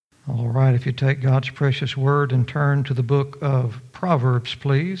All right, if you take God's precious word and turn to the book of Proverbs,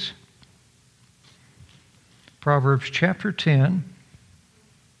 please. Proverbs chapter 10.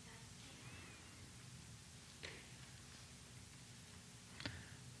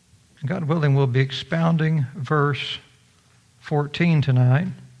 God willing, we'll be expounding verse 14 tonight.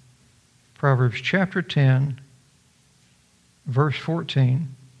 Proverbs chapter 10, verse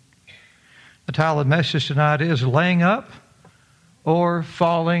 14. The title of the message tonight is Laying Up or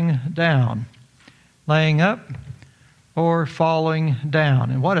Falling Down. Laying up or falling down.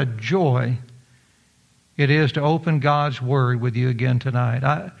 And what a joy it is to open God's Word with you again tonight.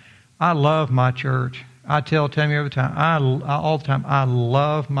 I love my church. I tell Tammy every time, all the time, I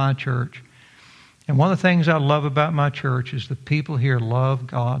love my church. And one of the things I love about my church is the people here love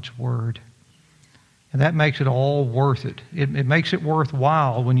God's Word. And that makes it all worth it. It makes it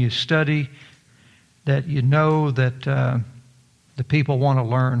worthwhile when you study that you know that the people want to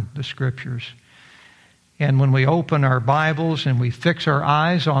learn the Scriptures. And when we open our Bibles and we fix our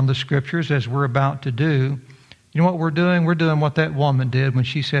eyes on the Scriptures as we're about to do, you know what we're doing? We're doing what that woman did when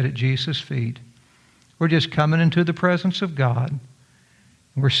she sat at Jesus' feet. We're just coming into the presence of God.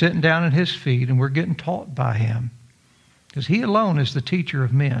 And we're sitting down at His feet and we're getting taught by Him. Because He alone is the teacher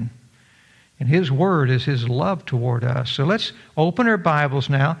of men. And His Word is His love toward us. So let's open our Bibles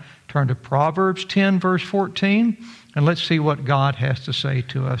now. Turn to Proverbs 10, verse 14. And let's see what God has to say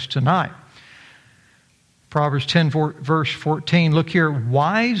to us tonight. Proverbs 10, verse 14. Look here.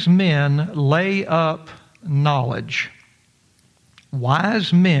 Wise men lay up knowledge.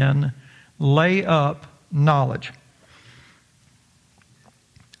 Wise men lay up knowledge.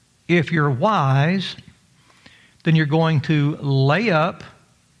 If you're wise, then you're going to lay up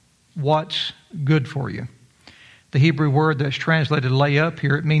what's good for you. The Hebrew word that's translated lay up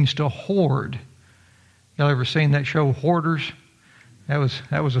here, it means to hoard. Y'all ever seen that show, Hoarders? That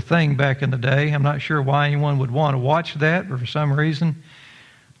was a thing back in the day. I'm not sure why anyone would want to watch that, but for some reason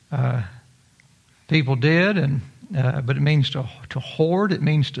people did. But it means to hoard. It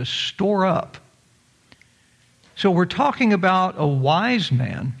means to store up. So we're talking about a wise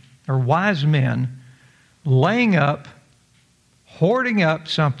man or wise men laying up, hoarding up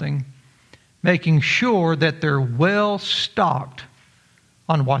something, making sure that they're well stocked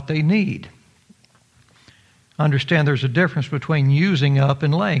on what they need. Understand there's a difference between using up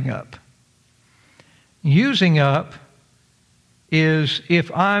and laying up. Using up is if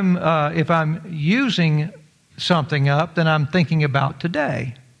I'm using something up, then I'm thinking about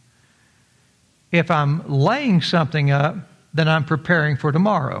today. If I'm laying something up, then I'm preparing for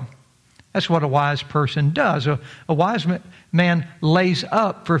tomorrow. That's what a wise person does. A wise man lays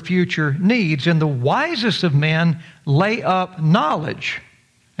up for future needs, and the wisest of men lay up knowledge,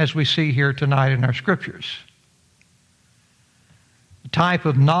 as we see here tonight in our Scriptures. The type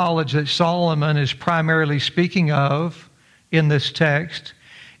of knowledge that Solomon is primarily speaking of in this text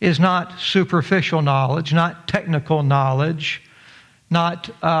is not superficial knowledge, not technical knowledge, not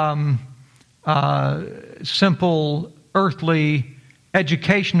simple earthly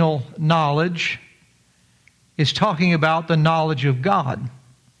educational knowledge. Is talking about the knowledge of God.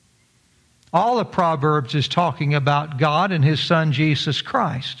 All of Proverbs is talking about God and His Son Jesus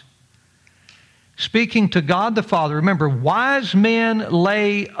Christ. Speaking to God the Father. Remember, wise men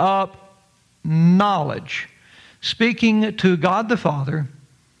lay up knowledge. Speaking to God the Father,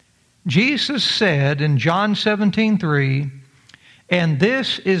 Jesus said in John 17:3, "And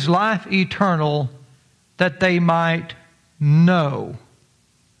this is life eternal, that they might know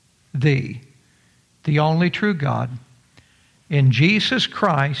Thee, the only true God, in Jesus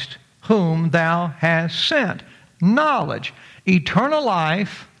Christ, whom Thou hast sent." Knowledge. Eternal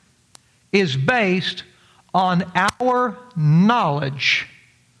life is based on our knowledge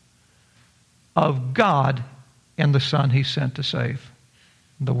of God and the Son He sent to save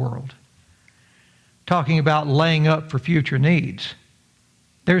the world. Talking about laying up for future needs.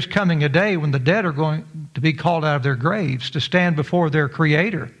 There's coming a day when the dead are going to be called out of their graves to stand before their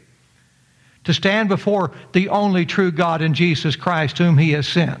Creator, to stand before the only true God in Jesus Christ whom He has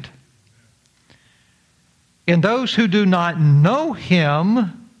sent. And those who do not know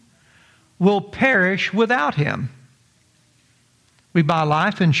Him will perish without Him. We buy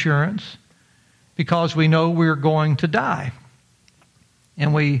life insurance because we know we're going to die.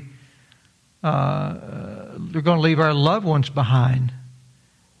 And we're going to leave our loved ones behind.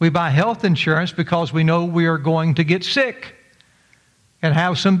 We buy health insurance because we know we are going to get sick and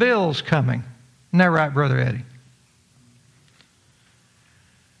have some bills coming. Isn't that right, Brother Eddie?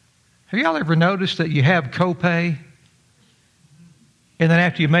 Have y'all ever noticed that you have copay, and then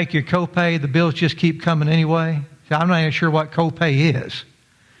after you make your copay, the bills just keep coming anyway? So I'm not even sure what copay is.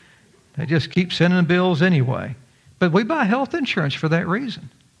 They just keep sending bills anyway. But we buy health insurance for that reason.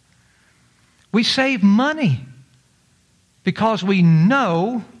 We save money because we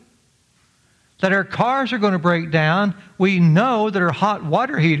know that our cars are going to break down. We know that our hot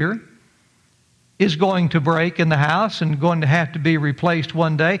water heater is going to break in the house and going to have to be replaced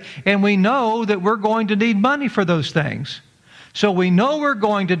one day. And we know that we're going to need money for those things. So we know we're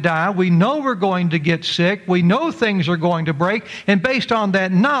going to die. We know we're going to get sick. We know things are going to break. And based on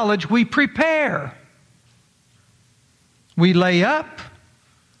that knowledge, we prepare. We lay up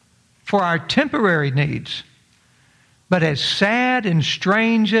for our temporary needs. But as sad and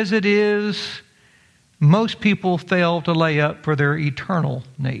strange as it is, most people fail to lay up for their eternal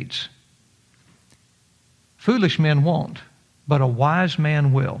needs. Foolish men won't, but a wise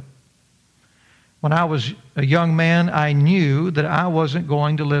man will. When I was a young man, I knew that I wasn't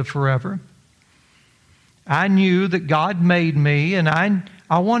going to live forever. I knew that God made me, and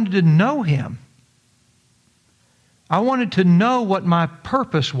I wanted to know Him. I wanted to know what my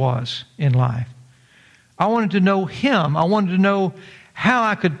purpose was in life. I wanted to know Him. I wanted to know how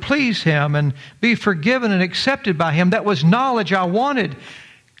I could please Him and be forgiven and accepted by Him. That was knowledge I wanted.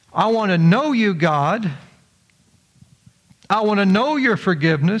 I want to know You, God. I want to know Your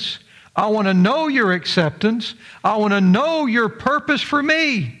forgiveness. I want to know Your acceptance. I want to know Your purpose for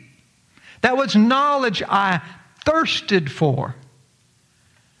me. That was knowledge I thirsted for.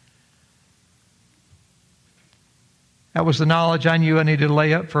 That was the knowledge I knew I needed to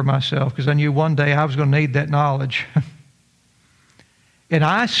lay up for myself, because I knew one day I was going to need that knowledge. And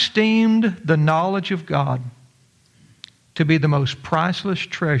I esteemed the knowledge of God to be the most priceless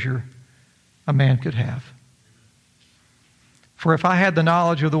treasure a man could have. For if I had the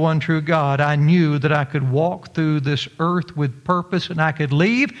knowledge of the one true God, I knew that I could walk through this earth with purpose, and I could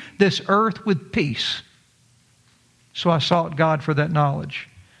leave this earth with peace. So I sought God for that knowledge.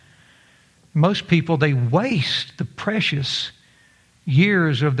 Most people, they waste the precious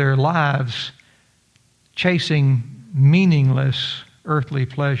years of their lives chasing meaningless earthly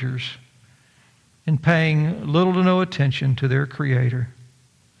pleasures and paying little to no attention to their Creator.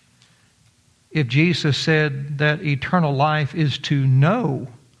 If Jesus said that eternal life is to know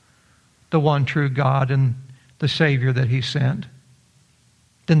the one true God and the Savior that He sent,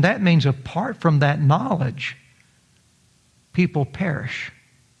 then that means apart from that knowledge, people perish.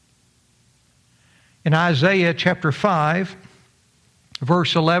 In Isaiah chapter 5,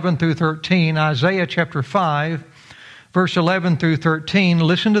 verse 11 through 13, Isaiah chapter 5, verse 11 through 13,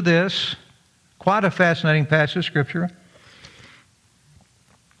 listen to this. Quite a fascinating passage of Scripture.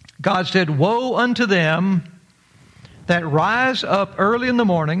 God said, "Woe unto them that rise up early in the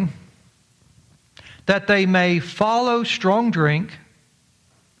morning, that they may follow strong drink,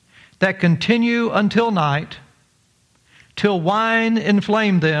 that continue until night, till wine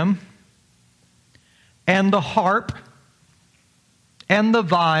inflame them, and the harp, and the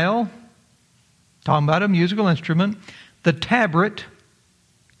viol," talking about a musical instrument, "the tabret,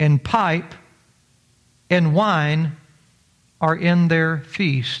 and pipe, and wine are in their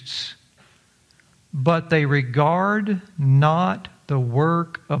feasts. But they regard not the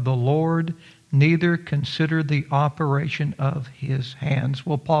work of the Lord, neither consider the operation of His hands."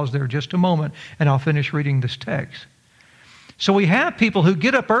 We'll pause there just a moment, and I'll finish reading this text. So we have people who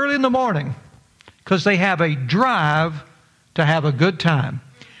get up early in the morning because they have a drive to have a good time.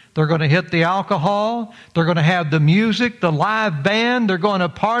 They're going to hit the alcohol. They're going to have the music, the live band. They're going to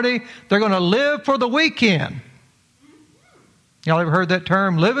party. They're going to live for the weekend. Y'all ever heard that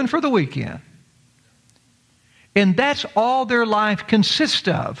term, living for the weekend? And that's all their life consists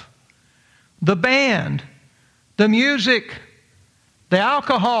of. The band, the music, the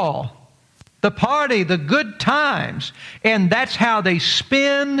alcohol, the party, the good times. And that's how they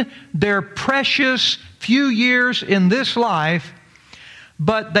spend their precious few years in this life.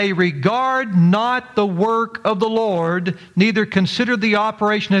 But they regard not the work of the Lord, neither consider the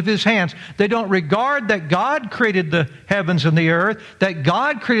operation of His hands. They don't regard that God created the heavens and the earth, that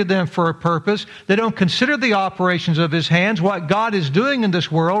God created them for a purpose. They don't consider the operations of His hands, what God is doing in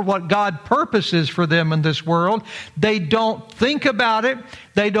this world, what God purposes for them in this world. They don't think about it.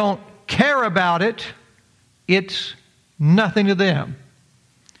 They don't care about it. It's nothing to them.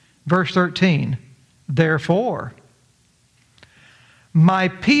 Verse 13, "Therefore, my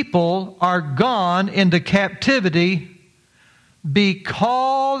people are gone into captivity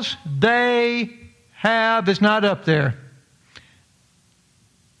because they have," it's not up there.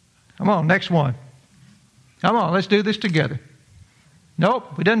 Come on, next one. Come on, let's do this together.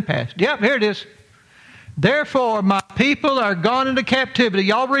 Nope, we didn't pass. Yep, here it is. "Therefore, my people are gone into captivity."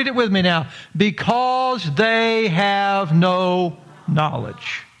 Y'all read it with me now. "Because they have no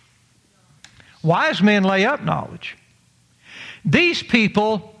knowledge." Wise men lay up knowledge. These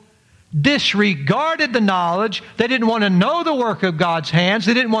people disregarded the knowledge. They didn't want to know the work of God's hands.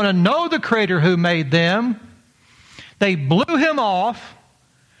 They didn't want to know the Creator who made them. They blew Him off,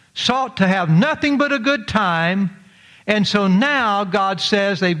 sought to have nothing but a good time, and so now God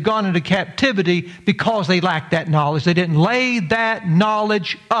says they've gone into captivity because they lacked that knowledge. They didn't lay that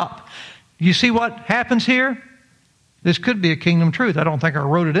knowledge up. You see what happens here? This could be a kingdom truth. I don't think I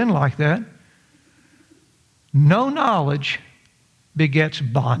wrote it in like that. No knowledge begets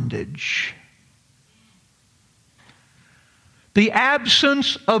bondage. The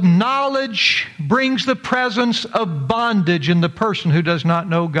absence of knowledge brings the presence of bondage in the person who does not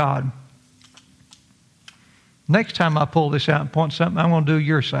know God. Next time I pull this out and point something, I'm going to do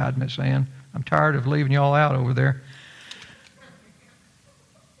your side, Miss Ann. I'm tired of leaving you all out over there.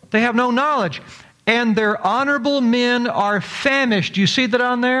 They have no knowledge. And their honorable men are famished. You see that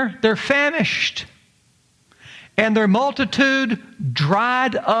on there? They're famished. And their multitude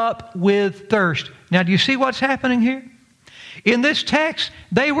dried up with thirst. Now, do you see what's happening here? In this text,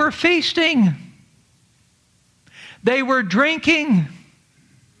 they were feasting. They were drinking.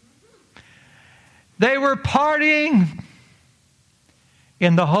 They were partying.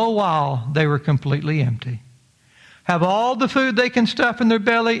 In the whole while, they were completely empty. Have all the food they can stuff in their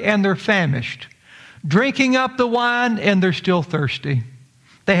belly, and they're famished. Drinking up the wine, and they're still thirsty.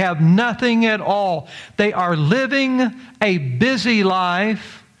 They have nothing at all. They are living a busy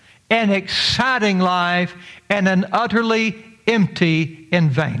life, an exciting life, and an utterly empty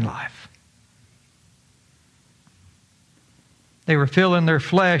and vain life. They were filling their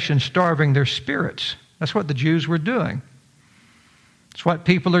flesh and starving their spirits. That's what the Jews were doing. It's what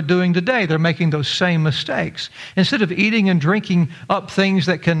people are doing today. They're making those same mistakes. Instead of eating and drinking up things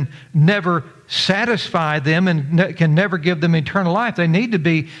that can never satisfy them and can never give them eternal life, they need to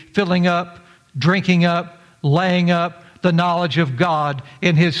be filling up, drinking up, laying up the knowledge of God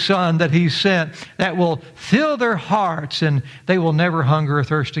in His Son that He sent that will fill their hearts, and they will never hunger or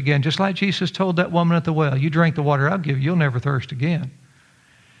thirst again. Just like Jesus told that woman at the well, you drink the water I'll give you, you'll never thirst again.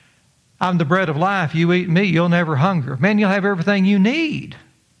 I'm the bread of life. You eat me, you'll never hunger. Man, you'll have everything you need.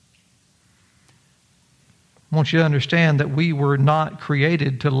 I want you to understand that we were not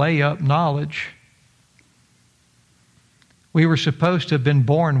created to lay up knowledge. We were supposed to have been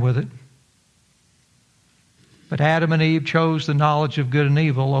born with it. But Adam and Eve chose the knowledge of good and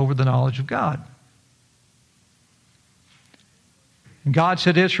evil over the knowledge of God. And God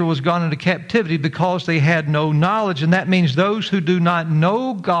said Israel was gone into captivity because they had no knowledge. And that means those who do not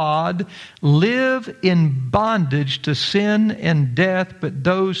know God live in bondage to sin and death, but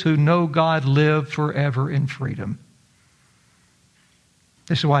those who know God live forever in freedom.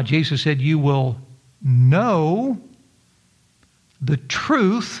 This is why Jesus said, you will know the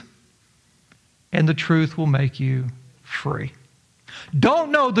truth, and the truth will make you free.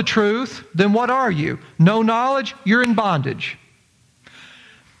 Don't know the truth, then what are you? No knowledge, you're in bondage.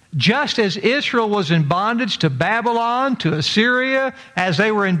 Just as Israel was in bondage to Babylon, to Assyria, as they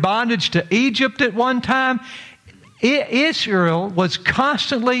were in bondage to Egypt at one time, Israel was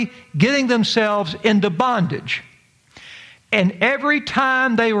constantly getting themselves into bondage. And every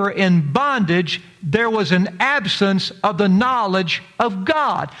time they were in bondage, there was an absence of the knowledge of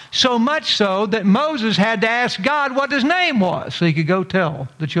God. So much so that Moses had to ask God what His name was so he could go tell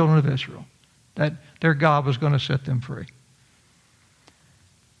the children of Israel that their God was going to set them free.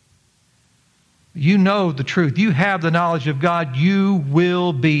 You know the truth. You have the knowledge of God. You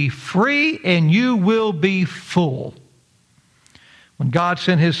will be free and you will be full. When God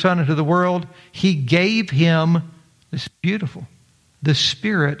sent His Son into the world, He gave Him, this is beautiful, the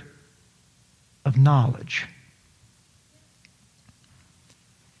spirit of knowledge.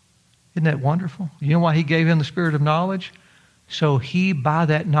 Isn't that wonderful? You know why He gave Him the spirit of knowledge? So He, by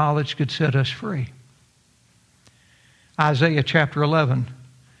that knowledge, could set us free. Isaiah chapter 11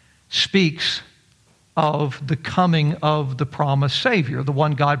 speaks of the coming of the promised Savior, the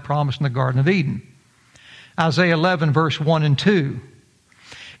one God promised in the Garden of Eden. Isaiah 11, verse 1 and 2.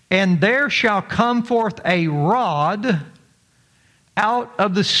 And there shall come forth a rod out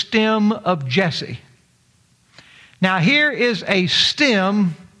of the stem of Jesse. Now here is a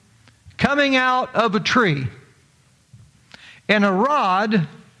stem coming out of a tree. And a rod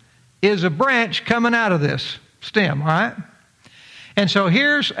is a branch coming out of this stem, all right? And so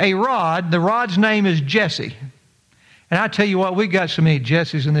here's a rod. The rod's name is Jesse. And I tell you what, we got so many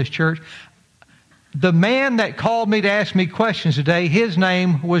Jessies in this church. The man that called me to ask me questions today, his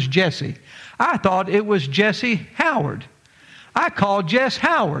name was Jesse. I thought it was Jesse Howard. I called Jess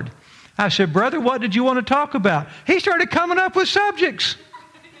Howard. I said, brother, what did you want to talk about? He started coming up with subjects.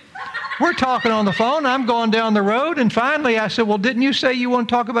 we're talking on the phone. I'm going down the road. And finally I said, well, didn't you say you want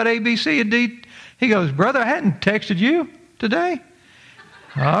to talk about A, B, C, and D? He goes, brother, I hadn't texted you today.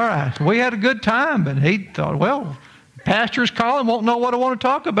 All right. We had a good time, but he thought, well, pastor's calling, won't know what I want to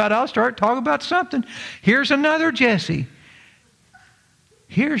talk about. I'll start talking about something. Here's another Jesse.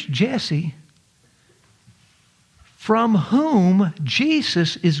 Here's Jesse, from whom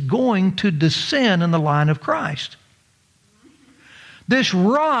Jesus is going to descend in the line of Christ. This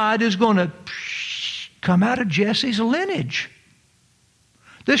rod is going to come out of Jesse's lineage.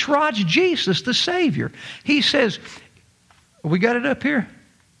 This rod's Jesus, the Savior. He says, we got it up here?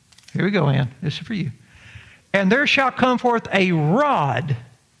 Here we go, Ann. This is for you. And there shall come forth a rod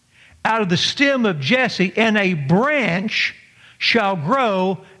out of the stem of Jesse, and a branch shall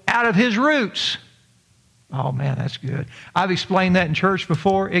grow out of his roots. Oh, man, that's good. I've explained that in church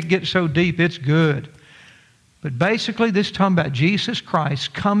before. It gets so deep, it's good. But basically, this is talking about Jesus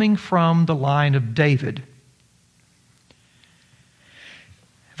Christ coming from the line of David.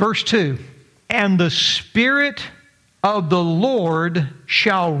 Verse 2, and the Spirit of the Lord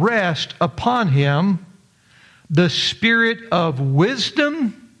shall rest upon him, the Spirit of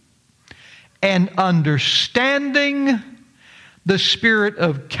wisdom and understanding, the Spirit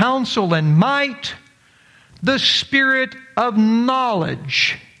of counsel and might, the Spirit of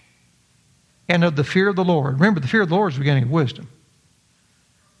knowledge and of the fear of the Lord. Remember, the fear of the Lord is the beginning of wisdom.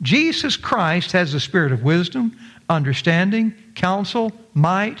 Jesus Christ has the Spirit of wisdom, understanding, counsel,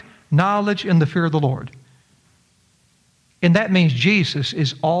 might, knowledge, and the fear of the Lord. And that means Jesus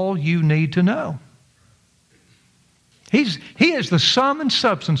is all you need to know. He is the sum and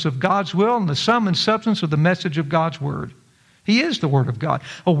substance of God's will and the sum and substance of the message of God's Word. He is the Word of God.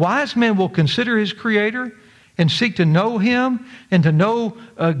 A wise man will consider his Creator and seek to know Him and to know,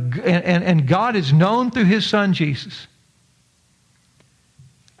 and God is known through His Son Jesus.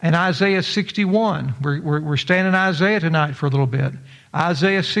 And Isaiah 61, we're staying in Isaiah tonight for a little bit.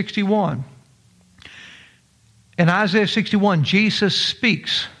 Isaiah 61. In Isaiah 61, Jesus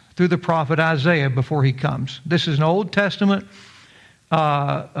speaks through the prophet Isaiah before He comes. This is an Old Testament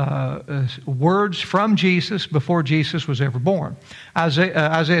words from Jesus before Jesus was ever born. Isaiah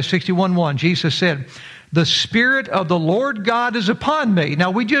 61:1, Jesus said, the Spirit of the Lord God is upon me.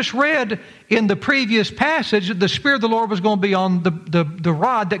 Now, we just read in the previous passage that the Spirit of the Lord was going to be on the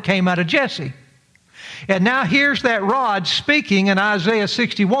rod that came out of Jesse. And now here's that rod speaking in Isaiah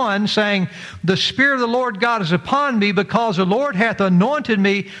 61 saying, the Spirit of the Lord God is upon me because the Lord hath anointed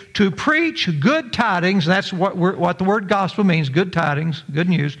me to preach good tidings. That's what the word gospel means, good tidings, good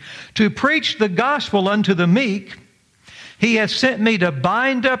news. To preach the gospel unto the meek. He hath sent me to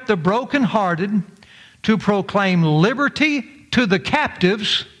bind up the brokenhearted, to proclaim liberty to the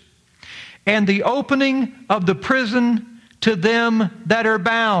captives, and the opening of the prison to them that are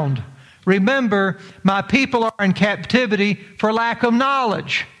bound. Remember, my people are in captivity for lack of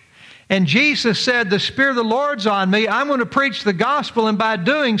knowledge. And Jesus said, the Spirit of the Lord's on me. I'm going to preach the gospel, and by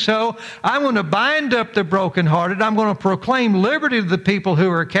doing so, I'm going to bind up the brokenhearted. I'm going to proclaim liberty to the people who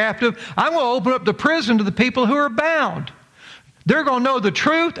are captive. I'm going to open up the prison to the people who are bound. They're going to know the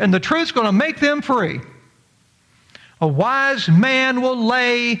truth, and the truth's going to make them free. A wise man will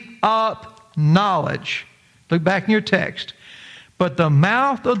lay up knowledge. Look back in your text. But the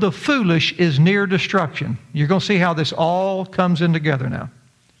mouth of the foolish is near destruction. You're going to see how this all comes in together now.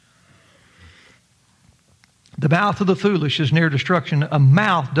 The mouth of the foolish is near destruction. A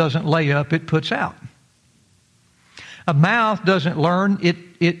mouth doesn't lay up, it puts out. A mouth doesn't learn,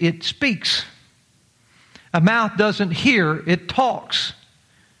 it speaks. A mouth doesn't hear, it talks.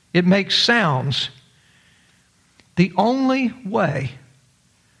 It makes sounds. The only way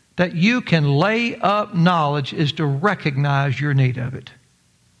that you can lay up knowledge is to recognize your need of it.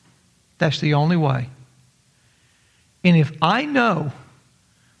 That's the only way. And if I know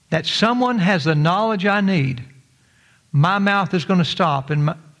that someone has the knowledge I need, my mouth is going to stop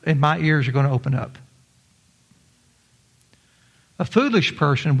and my ears are going to open up. A foolish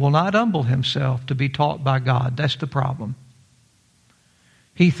person will not humble himself to be taught by God. That's the problem.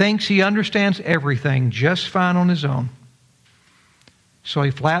 He thinks he understands everything just fine on his own. So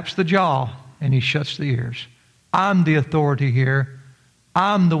he flaps the jaw and he shuts the ears. I'm the authority here.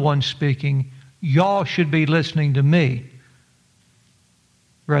 I'm the one speaking. Y'all should be listening to me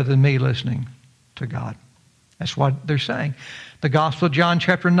rather than me listening to God. That's what they're saying. The Gospel of John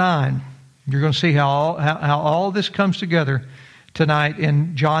chapter 9. You're going to see how all this comes together tonight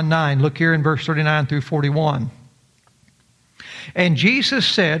in John 9. Look here in verse 39 through 41. And Jesus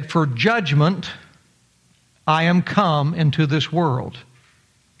said, for judgment I am come into this world.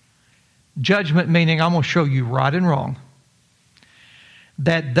 Judgment meaning I'm going to show you right and wrong.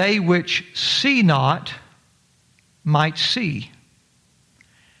 that they which see not might see,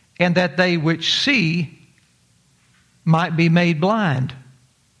 and that they which see might be made blind.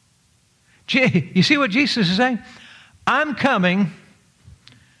 You see what Jesus is saying? I'm coming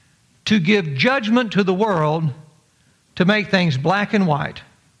to give judgment to the world to make things black and white.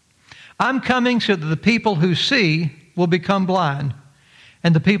 I'm coming so that the people who see will become blind,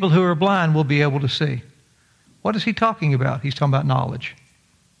 and the people who are blind will be able to see. What is he talking about? He's talking about knowledge.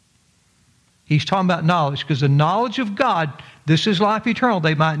 He's talking about knowledge, because the knowledge of God, this is life eternal.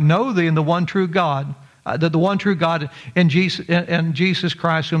 They might know thee and the one true God, the one true God and Jesus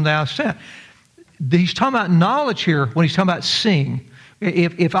Christ whom thou hast sent. He's talking about knowledge here when he's talking about seeing.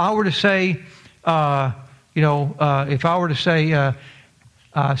 If I were to say,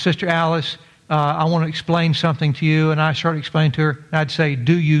 Sister Alice, I want to explain something to you, and I start explaining to her, and I'd say,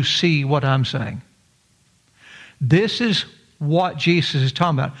 do you see what I'm saying? This is what Jesus is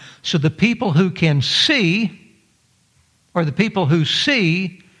talking about. So the people who can see, or the people who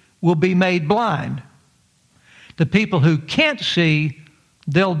see, will be made blind. The people who can't see,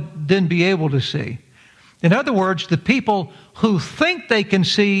 they'll then be able to see. In other words, the people who think they can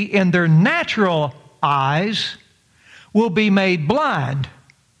see in their natural eyes will be made blind.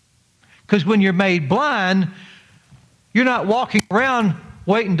 Because when you're made blind, you're not walking around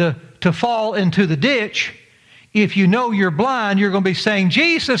waiting to fall into the ditch. If you know you're blind, you're going to be saying,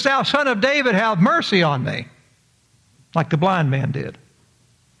 Jesus, thou son of David, have mercy on me. Like the blind man did.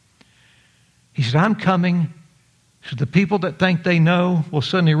 He said, I'm coming so the people that think they know will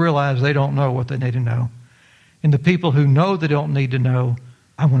suddenly realize they don't know what they need to know. And the people who know they don't need to know,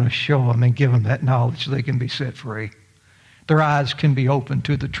 I want to show them and give them that knowledge so they can be set free. Their eyes can be opened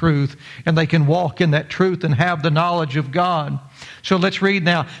to the truth, and they can walk in that truth and have the knowledge of God. So let's read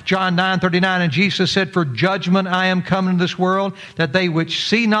now. John 9:39, and Jesus said, for judgment I am come into this world, that they which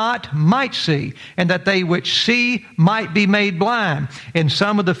see not might see, and that they which see might be made blind. And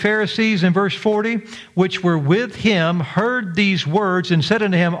some of the Pharisees, in verse 40, which were with him, heard these words and said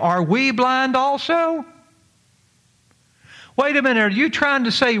unto him, are we blind also? Wait a minute, are you trying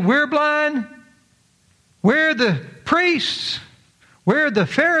to say we're blind? We're the priests. We're the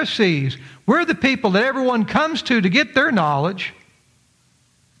Pharisees. We're the people that everyone comes to get their knowledge.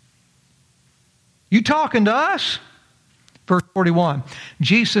 You talking to us? Verse 41.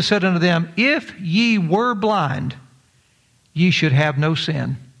 Jesus said unto them, if ye were blind, ye should have no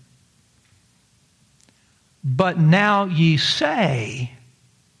sin. But now ye say,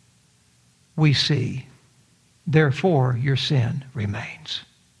 we see. Therefore your sin remains.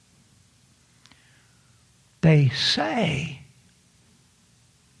 They say,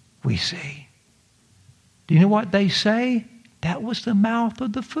 we see. Do you know what they say? That was the mouth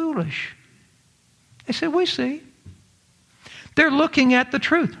of the foolish. They said, we see. They're looking at the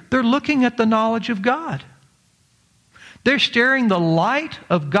truth. They're looking at the knowledge of God. They're staring the light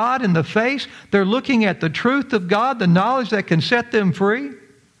of God in the face. They're looking at the truth of God, the knowledge that can set them free.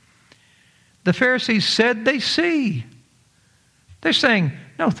 The Pharisees said they see. They're saying,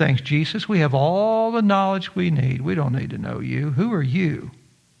 no thanks, Jesus. We have all the knowledge we need. We don't need to know you. Who are you?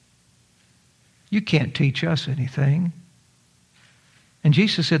 You can't teach us anything. And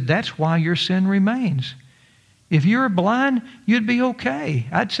Jesus said, that's why your sin remains. If you were blind, you'd be okay.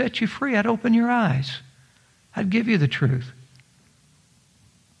 I'd set you free. I'd open your eyes. I'd give you the truth.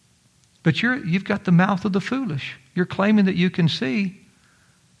 But you've got the mouth of the foolish. You're claiming that you can see,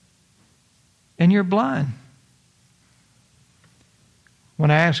 and you're blind.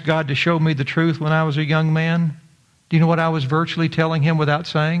 When I asked God to show me the truth when I was a young man, do you know what I was virtually telling him without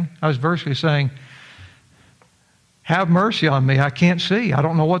saying? I was virtually saying, have mercy on me. I can't see. I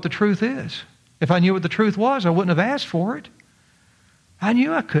don't know what the truth is. If I knew what the truth was, I wouldn't have asked for it. I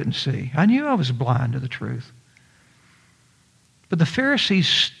knew I couldn't see. I knew I was blind to the truth. But the Pharisees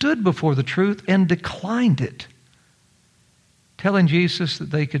stood before the truth and declined it, telling Jesus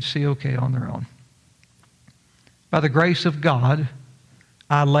that they could see okay on their own. By the grace of God,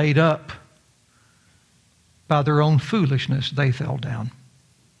 I laid up. By their own foolishness, they fell down.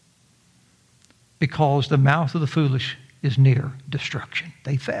 Because the mouth of the foolish is near destruction.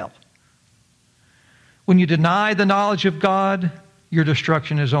 They fell. When you deny the knowledge of God, your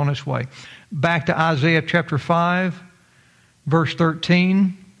destruction is on its way. Back to Isaiah chapter 5, verse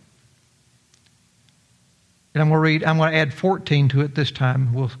 13. And I'm going to add 14 to it this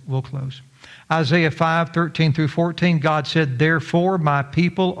time. We'll close. Isaiah 5, 13 through 14, God said, therefore my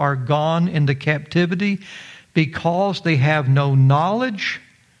people are gone into captivity because they have no knowledge,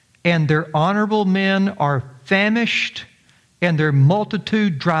 and their honorable men are famished, and their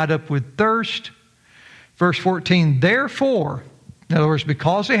multitude dried up with thirst. Verse 14, therefore In other words,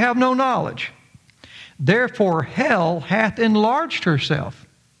 because they have no knowledge. Therefore hell hath enlarged herself.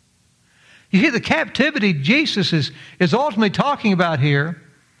 You see, the captivity Jesus is ultimately talking about here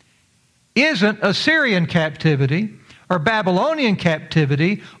isn't Assyrian captivity or Babylonian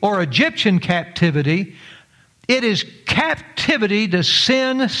captivity or Egyptian captivity. It is captivity to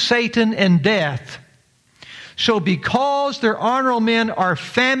sin, Satan, and death. So because their honorable men are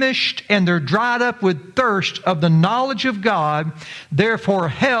famished and they're dried up with thirst of the knowledge of God, therefore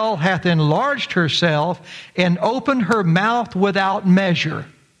hell hath enlarged herself and opened her mouth without measure.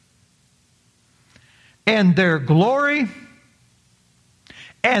 And their glory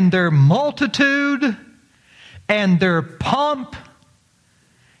and their multitude and their pomp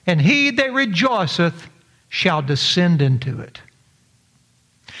and he that rejoiceth shall descend into it.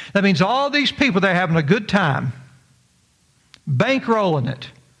 That means all these people, they're having a good time, bankrolling it,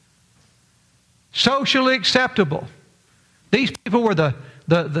 socially acceptable. These people were the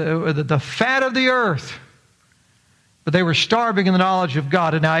fat of the earth, but they were starving in the knowledge of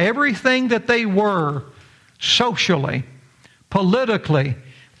God. And now everything that they were socially, politically,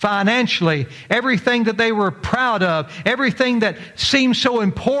 financially, everything that they were proud of, everything that seemed so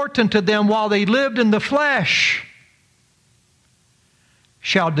important to them while they lived in the flesh,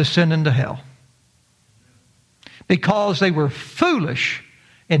 shall descend into hell. Because they were foolish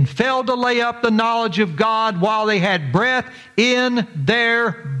and failed to lay up the knowledge of God while they had breath in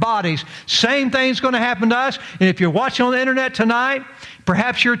their bodies. Same thing's going to happen to us. And if you're watching on the internet tonight,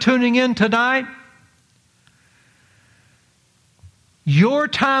 perhaps you're tuning in tonight, your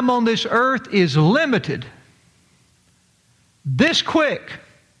time on this earth is limited. This quick,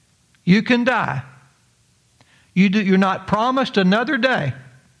 you can die. You're not promised another day.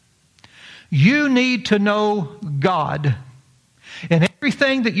 You need to know God. And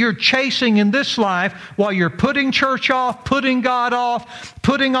everything that you're chasing in this life, while you're putting church off, putting God off,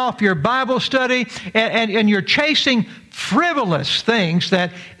 putting off your Bible study, and you're chasing frivolous things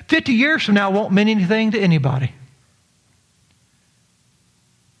that 50 years from now won't mean anything to anybody.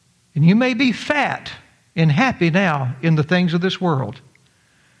 And you may be fat and happy now in the things of this world,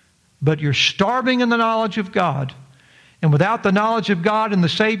 but you're starving in the knowledge of God. And without the knowledge of God and the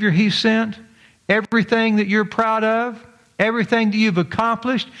Savior He sent, everything that you're proud of, everything that you've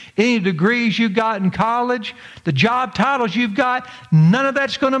accomplished, any degrees you got in college, the job titles you've got, none of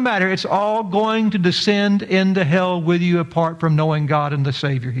that's going to matter. It's all going to descend into hell with you apart from knowing God and the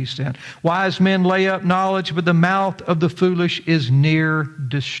Savior He sent. Wise men lay up knowledge, but the mouth of the foolish is near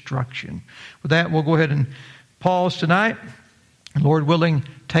destruction. With that, we'll go ahead and pause tonight. Lord willing,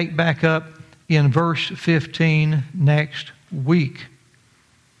 take back up in verse 15 next week.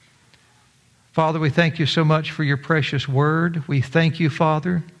 Father, we thank you so much for your precious word. We thank you,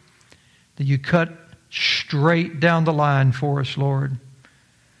 Father, that you cut straight down the line for us, Lord.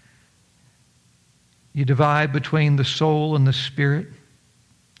 You divide between the soul and the spirit.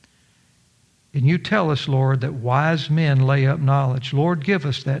 And you tell us, Lord, that wise men lay up knowledge. Lord, give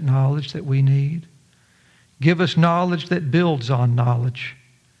us that knowledge that we need. Give us knowledge that builds on knowledge.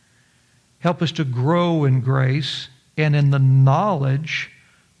 Help us to grow in grace and in the knowledge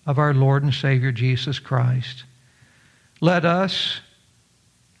of our Lord and Savior Jesus Christ. Let us,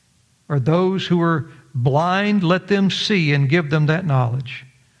 or those who are blind, let them see and give them that knowledge.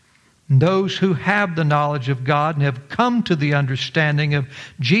 And those who have the knowledge of God and have come to the understanding of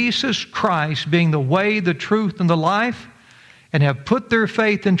Jesus Christ being the way, the truth, and the life, and have put their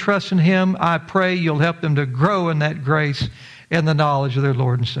faith and trust in Him, I pray you'll help them to grow in that grace and the knowledge of their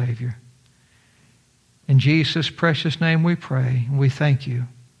Lord and Savior. In Jesus' precious name we pray, and we thank you.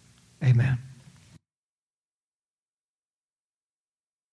 Amen.